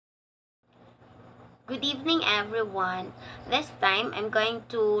Good evening, everyone. This time, I'm going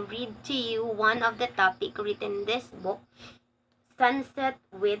to read to you one of the topic written in this book, Sunset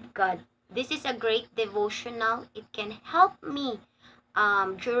with God. This is a great devotional. It can help me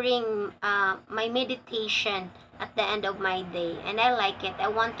during my meditation at the end of my day, and I like it. I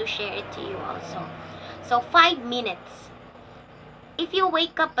want to share it to you also. So, 5 minutes. If you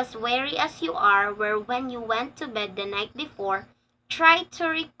wake up as weary as you are, where when you went to bed the night before, try to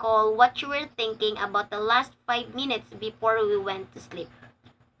recall what you were thinking about the last 5 minutes before we went to sleep.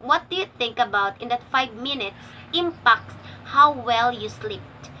 What do you think about in that 5 minutes impacts how well you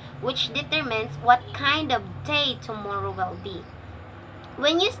slept, which determines what kind of day tomorrow will be.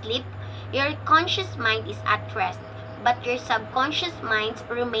 When you sleep, your conscious mind is at rest, but your subconscious mind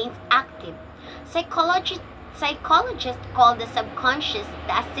remains active. Psychologists Psychologists call the subconscious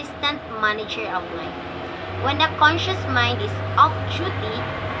the assistant manager of life. When the conscious mind is off duty,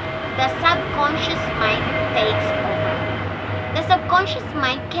 the subconscious mind takes over. The subconscious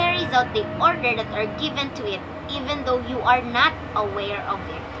mind carries out the order that are given to it, even though you are not aware of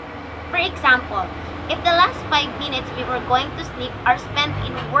it. For example, if the last 5 minutes before going to sleep are spent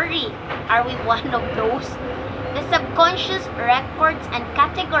in worry, are we one of those? The subconscious records and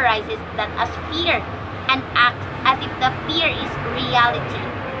categorizes that as fear and acts as if the fear is reality.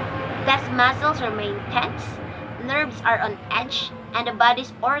 Thus, muscles remain tense, nerves are on edge, and the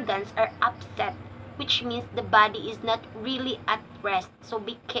body's organs are upset, which means the body is not really at rest. So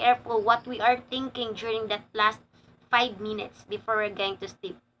be careful what we are thinking during that last 5 minutes before we're going to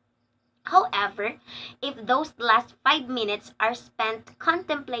sleep. However, if those last 5 minutes are spent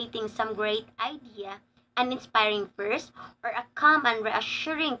contemplating some great idea, an inspiring verse, or a calm and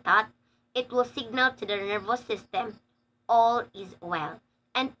reassuring thought, it will signal to the nervous system all is well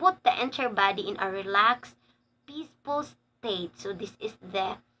and put the entire body in a relaxed, peaceful state. So this is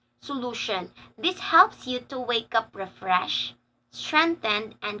the solution. This helps you to wake up refreshed,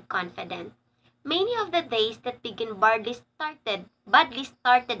 strengthened, and confident. Many of the days that begin badly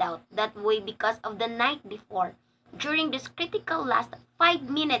started out that way because of the night before. During this critical last 5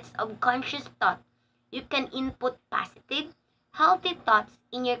 minutes of conscious thought, you can input positive, healthy thoughts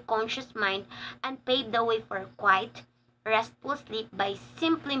in your conscious mind and pave the way for quiet, restful sleep by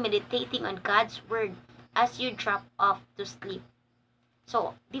simply meditating on God's word as you drop off to sleep.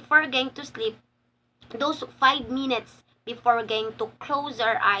 So, before going to sleep, those 5 minutes before going to close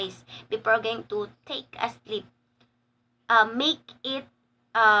our eyes, before going to take a sleep, make it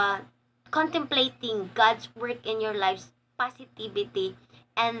contemplating God's work in your lives, positivity,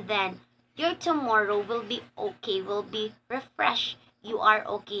 and then your tomorrow will be okay, will be refreshed. You are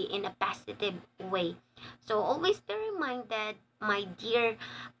okay in a positive way. So always be reminded, my dear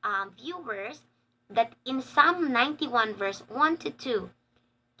viewers, that in Psalm 91 verse 1 to 2,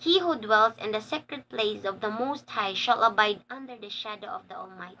 he who dwells in the secret place of the Most High shall abide under the shadow of the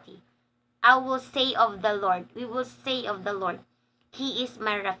Almighty. I will say of the Lord, we will say of the Lord, He is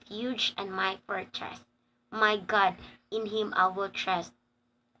my refuge and my fortress. My God, in Him I will trust.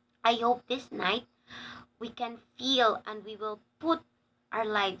 I hope this night we can feel and we will put our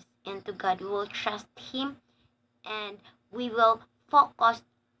lives into God. We will trust Him and we will focus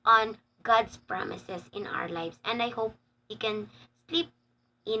on God's promises in our lives. And I hope you can sleep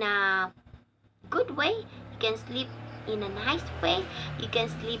in a good way. You can sleep in a nice way. You can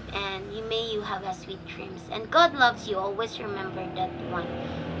sleep and you have a sweet dreams. And God loves you. Always remember that one.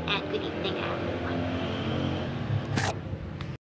 And good evening, everyone.